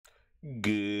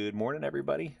Good morning,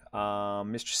 everybody.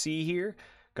 Mr. C here.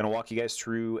 Going to walk you guys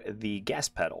through the gas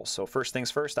pedal. So first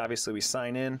things first, obviously we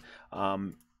sign in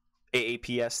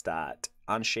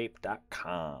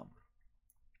aaps.onshape.com.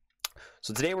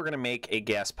 So today we're going to make a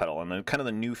gas pedal, and then kind of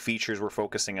the new features we're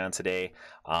focusing on today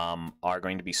are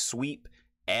going to be sweep,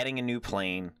 adding a new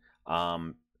plane,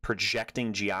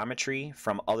 projecting geometry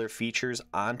from other features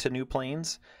onto new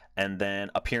planes, and then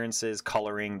appearances,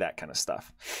 coloring, that kind of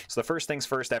stuff. So the first things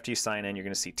first, after you sign in, you're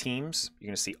going to see teams. You're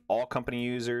going to see all company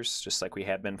users, just like we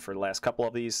have been for the last couple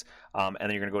of these, and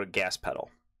then you're going to go to gas pedal.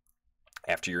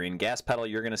 After you're in gas pedal,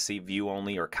 you're going to see view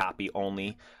only or copy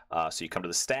only. So you come to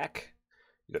the stack,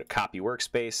 you go to copy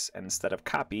workspace, and instead of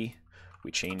copy,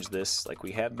 we change this like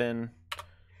we have been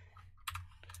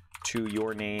to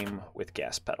your name with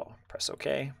gas pedal. Press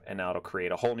OK, and now it'll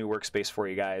create a whole new workspace for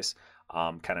you guys.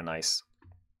 Kind of nice.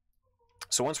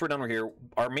 So once we're done here,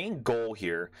 our main goal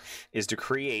here is to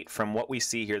create from what we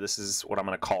see here. This is what I'm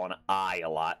going to call an eye a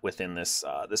lot within this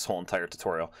this whole entire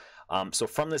tutorial. So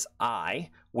from this eye,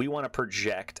 we want to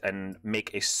project and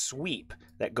make a sweep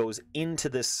that goes into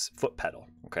this foot pedal.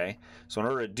 Okay. So in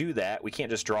order to do that, we can't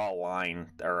just draw a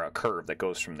line or a curve that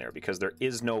goes from there because there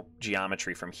is no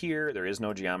geometry from here. There is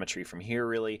no geometry from here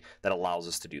really that allows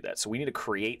us to do that. So we need to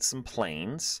create some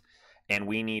planes. And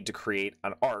we need to create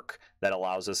an arc that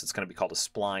allows us, it's going to be called a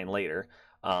spline later,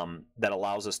 that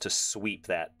allows us to sweep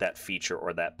that feature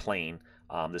or that plane,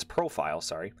 this profile,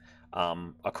 sorry,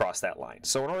 across that line.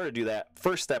 So in order to do that,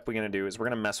 first step we're going to do is we're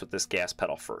going to mess with this gas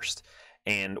pedal first.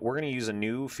 And we're going to use a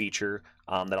new feature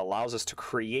that allows us to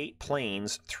create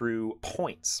planes through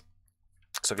points.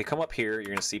 So if you come up here, you're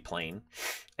going to see plane.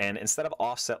 And instead of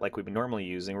offset like we've been normally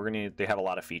using, they have a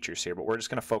lot of features here, but we're just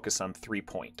going to focus on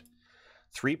 3-point.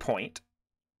 3-point,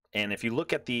 and if you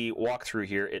look at the walkthrough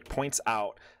here, it points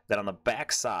out that on the back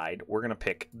side we're going to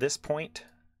pick this point,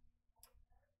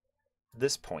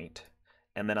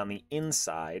 and then on the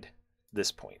inside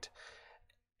this point.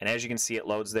 And as you can see, it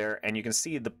loads there, and you can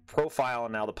see the profile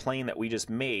and now the plane that we just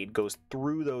made goes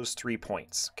through those 3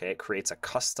 points. Okay, it creates a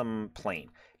custom plane.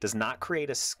 It does not create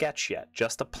a sketch yet,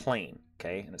 just a plane.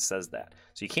 Okay, and it says that.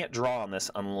 So you can't draw on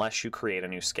this unless you create a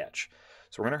new sketch.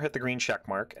 So we're going to hit the green check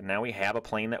mark, and now we have a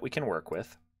plane that we can work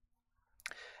with.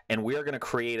 And we are going to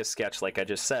create a sketch, like I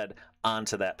just said,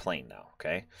 onto that plane now,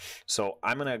 okay? So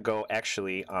I'm going to go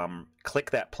actually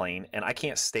click that plane, and I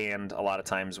can't stand a lot of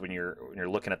times when you're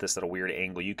looking at this at a weird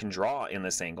angle. You can draw in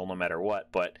this angle no matter what,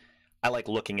 but I like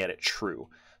looking at it true.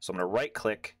 So I'm going to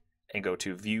right-click and go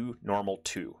to View Normal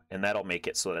To, and that'll make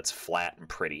it so that it's flat and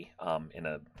pretty, in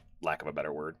a lack of a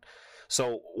better word.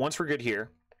 So once we're good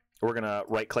here, we're going to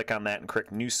right-click on that and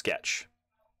click New Sketch.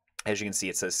 As you can see,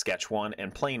 it says Sketch 1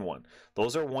 and Plane 1.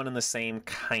 Those are one and the same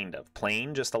kind of.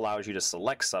 Plane just allows you to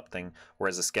select something,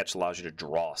 whereas a sketch allows you to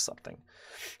draw something.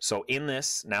 So in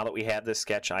this, now that we have this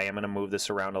sketch, I am going to move this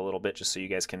around a little bit just so you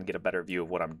guys can get a better view of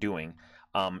what I'm doing.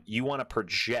 You want to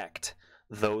project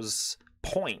those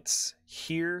points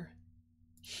here,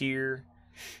 here,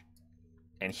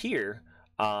 and here,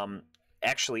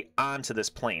 actually onto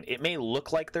this plane. It may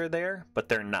look like they're there, but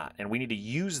they're not, and we need to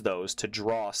use those to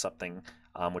draw something,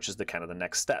 which is the kind of the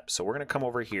next step. So we're going to come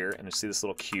over here and you see this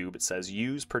little cube. It says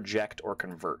use, project, or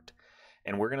convert,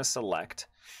 and we're going to select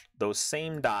those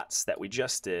same dots that we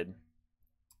just did,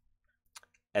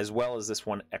 as well as this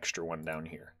one extra one down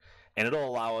here, and it'll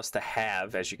allow us to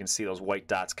have, as you can see, those white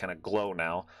dots kind of glow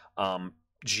now,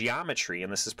 geometry,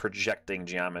 and this is projecting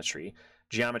geometry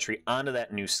onto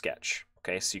that new sketch.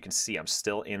 Okay, so you can see I'm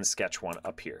still in Sketch 1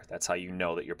 up here. That's how you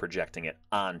know that you're projecting it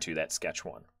onto that Sketch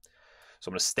 1. So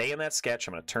I'm going to stay in that sketch.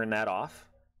 I'm going to turn that off.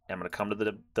 And I'm going to come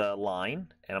to the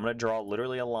line, and I'm going to draw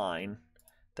literally a line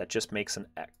that just makes an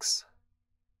X.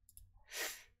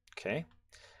 Okay,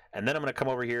 and then I'm going to come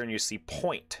over here and you see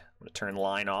point. I'm going to turn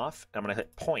line off. And I'm going to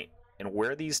hit point. And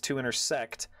where these two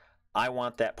intersect, I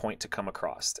want that point to come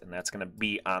across. And that's going to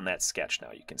be on that sketch now.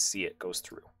 You can see it goes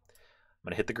through. I'm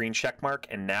going to hit the green check mark,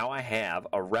 and now I have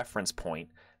a reference point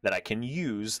that I can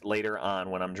use later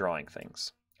on when I'm drawing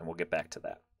things, and we'll get back to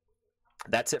that.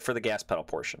 That's it for the gas pedal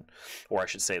portion, or I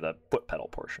should say the foot pedal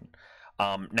portion.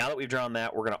 Now that we've drawn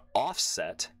that, we're going to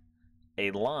offset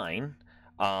a line,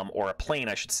 or a plane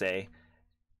I should say,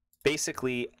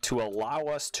 basically to allow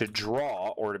us to draw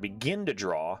or to begin to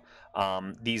draw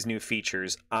these new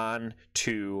features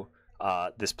onto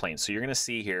this plane. So you're going to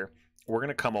see here, we're going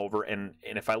to come over, and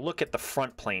if I look at the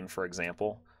front plane, for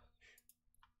example,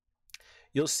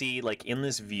 you'll see like in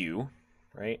this view,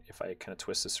 right, if I kind of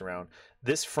twist this around,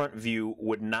 this front view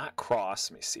would not cross,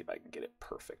 let me see if I can get it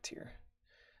perfect here.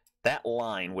 That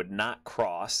line would not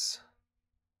cross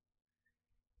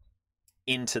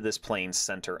into this plane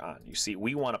center on. You see,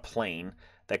 we want a plane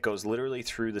that goes literally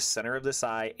through the center of this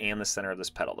eye and the center of this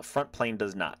pedal. The front plane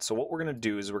does not. So what we're going to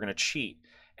do is we're going to cheat,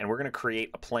 and we're going to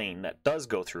create a plane that does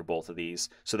go through both of these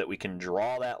so that we can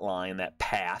draw that line, that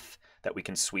path that we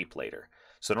can sweep later.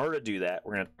 So in order to do that,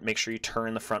 we're going to make sure you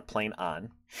turn the front plane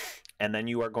on, and then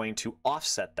you are going to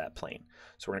offset that plane.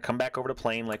 So we're going to come back over to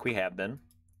plane like we have been.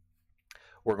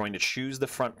 We're going to choose the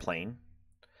front plane,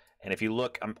 and if you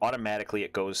look, automatically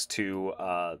it goes to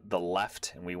the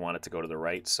left, and we want it to go to the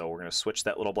right. So we're going to switch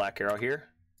that little black arrow here,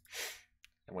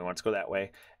 and we want it to go that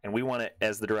way, and we want it,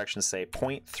 as the directions say,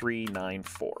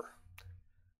 0.394.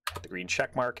 Hit the green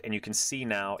check mark, and you can see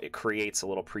now it creates a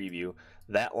little preview.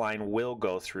 That line will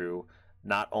go through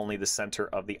not only the center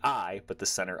of the eye, but the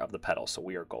center of the pedal. So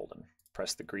we are golden.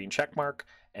 Press the green check mark,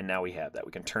 and now we have that.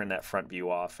 We can turn that front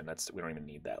view off, and we don't even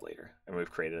need that later. And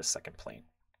we've created a second plane.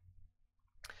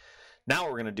 Now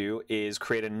what we're going to do is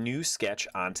create a new sketch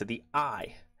onto the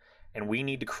eye. And we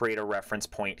need to create a reference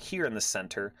point here in the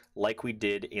center like we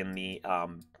did in the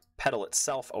pedal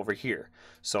itself over here.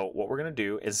 So what we're going to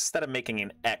do is, instead of making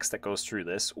an X that goes through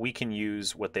this, we can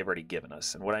use what they've already given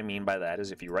us. And what I mean by that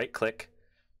is, if you right click,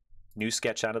 new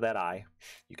sketch onto that eye,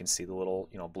 you can see the little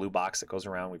blue box that goes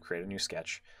around. We've created a new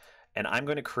sketch, and I'm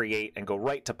going to create and go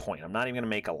right to point. I'm not even going to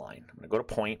make a line. I'm going to go to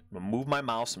point. I'm going to move my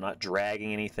mouse. I'm not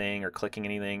dragging anything or clicking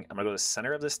anything. I'm going to go to the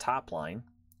center of this top line.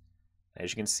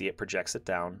 As you can see, it projects it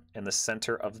down, and the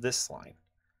center of this line,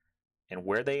 and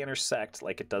where they intersect,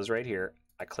 like it does right here,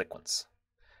 I click once,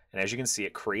 and as you can see,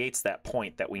 it creates that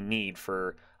point that we need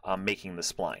for making the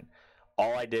spline.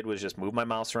 All I did was just move my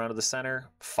mouse around to the center,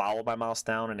 follow my mouse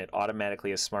down, and it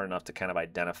automatically is smart enough to kind of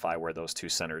identify where those two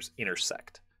centers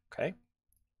intersect. Okay?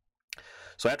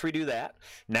 So after we do that,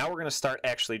 now we're going to start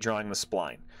actually drawing the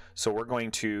spline. So we're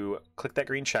going to click that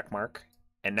green check mark,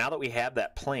 and now that we have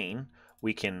that plane,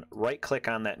 we can right-click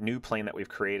on that new plane that we've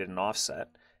created and offset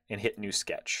and hit New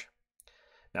Sketch.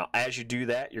 Now, as you do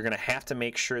that, you're going to have to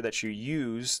make sure that you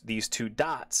use these two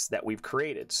dots that we've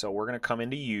created. So we're going to come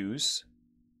into Use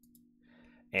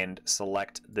and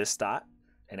select this dot,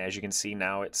 and as you can see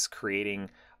now, it's creating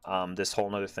this whole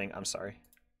nother thing. I'm sorry,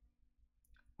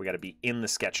 we got to be in the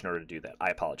sketch in order to do that. I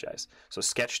apologize. So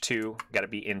sketch 2, got to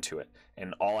be into it,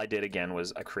 and all I did again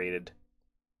was I created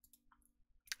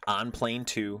on plane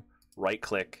 2, right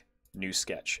click, new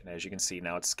sketch, and as you can see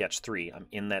now it's sketch 3. I'm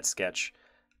in that sketch.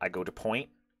 I go to point,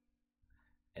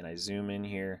 and I zoom in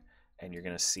here, and you're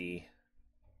going to see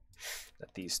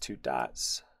that these two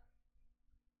dots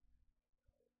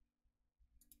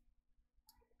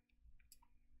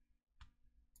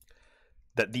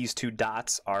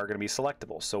are going to be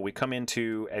selectable. So we come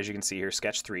into, as you can see here,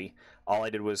 sketch 3. All I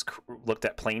did was looked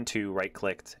at plane 2, right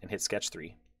clicked, and hit sketch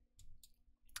 3.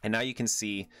 And now you can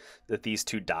see that these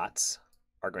two dots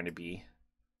are going to be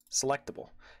selectable.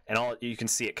 And you can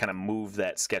see it kind of move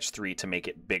that sketch 3 to make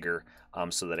it bigger,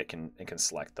 so that it can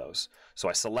select those. So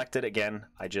I selected again.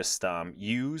 I just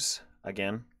use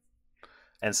again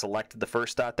and selected the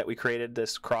first dot that we created,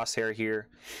 this crosshair here,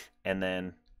 and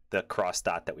then the cross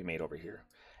dot that we made over here.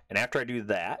 And after I do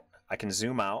that, I can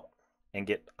zoom out and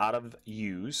get out of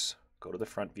Use, go to the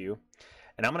front view,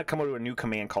 and I'm going to come over to a new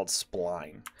command called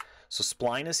Spline. So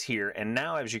spline is here, and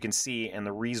now as you can see, and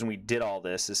the reason we did all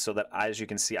this is so that, as you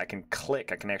can see, I can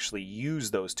actually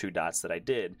use those two dots that I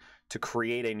did to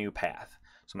create a new path.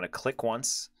 So I'm going to click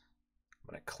once,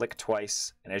 I'm going to click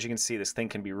twice, and as you can see, this thing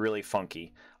can be really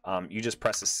funky. You just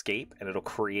press escape and it'll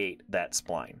create that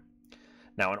spline.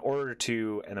 Now in order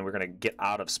to, and then we're going to get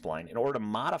out of spline, in order to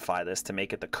modify this to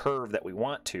make it the curve that we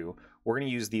want to, we're going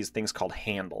to use these things called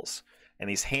handles. And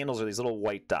these handles are these little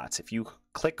white dots. If you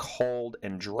click, hold,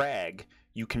 and drag,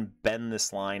 you can bend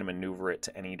this line and maneuver it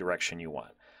to any direction you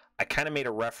want. I kind of made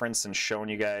a reference and shown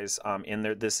you guys in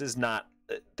there. This is not,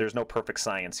 there's no perfect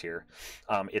science here.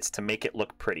 It's to make it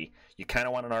look pretty. You kind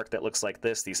of want an arc that looks like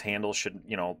this. These handles should,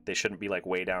 they shouldn't be like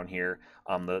way down here.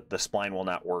 The spline will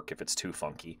not work if it's too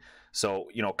funky. So,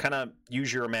 kind of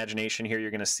use your imagination here. You're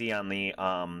going to see on the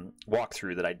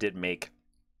walkthrough that I did make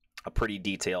a pretty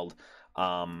detailed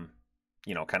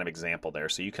kind of example there,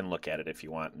 so you can look at it if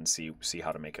you want and see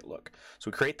how to make it look. So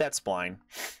we create that spline,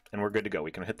 and we're good to go.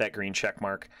 We can hit that green check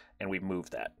mark, and we've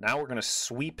moved that. Now we're going to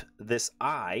sweep this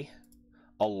eye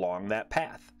along that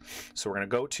path. So we're going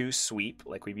to go to sweep,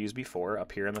 like we've used before,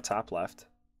 up here in the top left,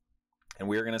 and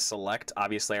we're going to select,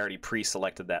 obviously I already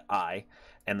pre-selected that eye,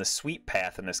 and the sweep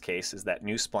path in this case is that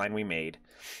new spline we made,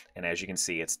 and as you can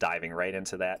see, it's diving right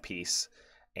into that piece,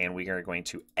 and we are going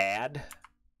to add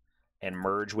and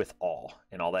merge with all,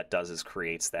 and all that does is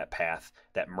creates that path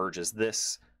that merges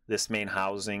this main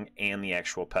housing and the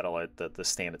actual pedal, the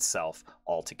stand itself,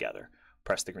 all together.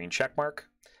 press the green check mark.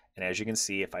 And as you can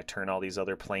see, if I turn all these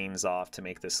other planes off to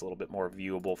make this a little bit more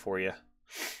viewable for you,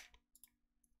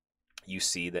 you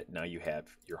see that now you have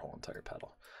your whole entire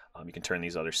pedal. You can turn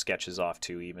these other sketches off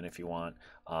too, even if you want.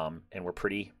 And we're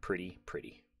pretty.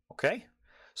 Okay?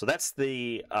 So that's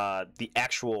the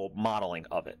actual modeling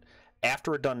of it.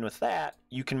 After we're done with that,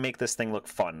 you can make this thing look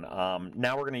fun.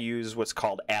 Now we're going to use what's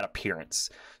called Add Appearance.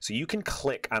 So you can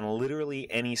click on literally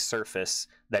any surface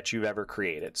that you've ever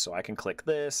created. So I can click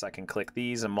this, I can click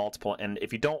these and multiple. And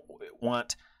if you don't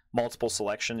want multiple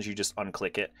selections, you just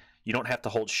unclick it. You don't have to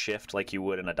hold shift like you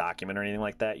would in a document or anything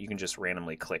like that. You can just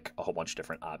randomly click a whole bunch of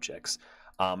different objects.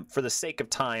 For the sake of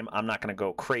time, I'm not going to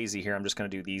go crazy here. I'm just going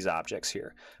to do these objects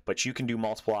here. But you can do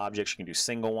multiple objects. You can do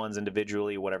single ones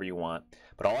individually, whatever you want.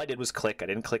 But all I did was click. I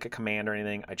didn't click a command or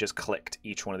anything. I just clicked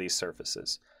each one of these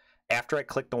surfaces. After I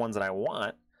click the ones that I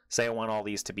want, say I want all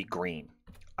these to be green.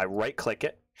 I right-click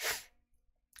it,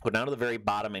 go down to the very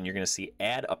bottom, and you're going to see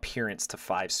Add Appearance to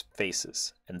 5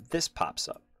 faces. And this pops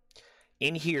up.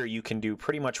 In here, you can do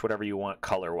pretty much whatever you want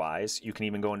color-wise. You can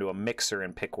even go into a mixer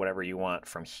and pick whatever you want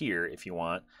from here if you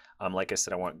want. Like I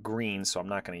said, I want green, so I'm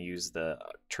not going to use the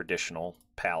traditional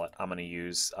palette. I'm going to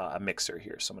use a mixer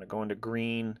here. So I'm going to go into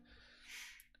green.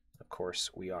 Of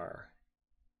course, we are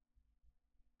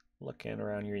looking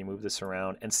around here. You move this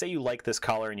around. And say you like this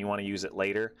color and you want to use it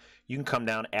later, you can come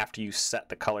down after you set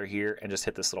the color here and just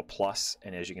hit this little plus.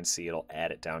 And as you can see, it'll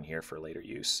add it down here for later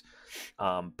use.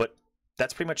 But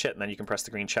that's pretty much it. And then you can press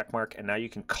the green check mark, and now you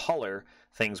can color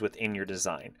things within your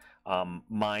design.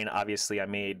 Mine, obviously, I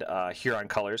made Huron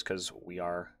colors because we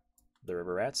are the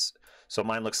River Rats. So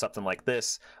mine looks something like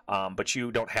this, but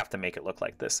you don't have to make it look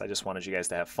like this. I just wanted you guys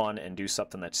to have fun and do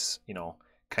something that's, you know,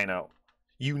 kind of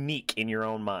unique in your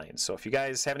own mind. So if you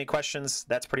guys have any questions,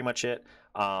 that's pretty much it.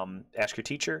 Ask your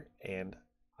teacher, and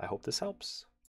I hope this helps.